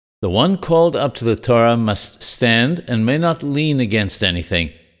The one called up to the Torah must stand and may not lean against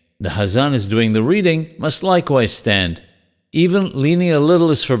anything. The Hazan is doing the reading must likewise stand. Even leaning a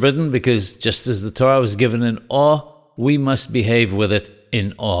little is forbidden because just as the Torah was given in awe, we must behave with it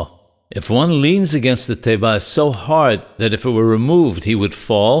in awe. If one leans against the Teba so hard that if it were removed he would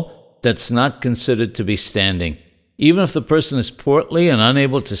fall, that's not considered to be standing. Even if the person is portly and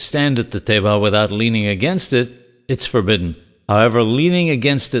unable to stand at the Teba without leaning against it, it's forbidden. However, leaning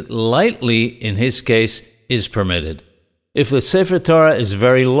against it lightly, in his case, is permitted. If the Sefer Torah is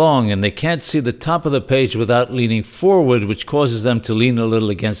very long and they can't see the top of the page without leaning forward, which causes them to lean a little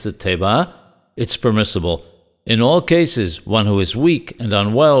against the Teba, it's permissible. In all cases, one who is weak and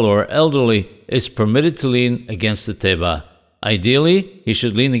unwell or elderly is permitted to lean against the Teba. Ideally, he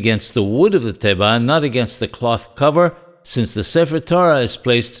should lean against the wood of the Teba, not against the cloth cover, since the Sefer Torah is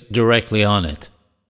placed directly on it.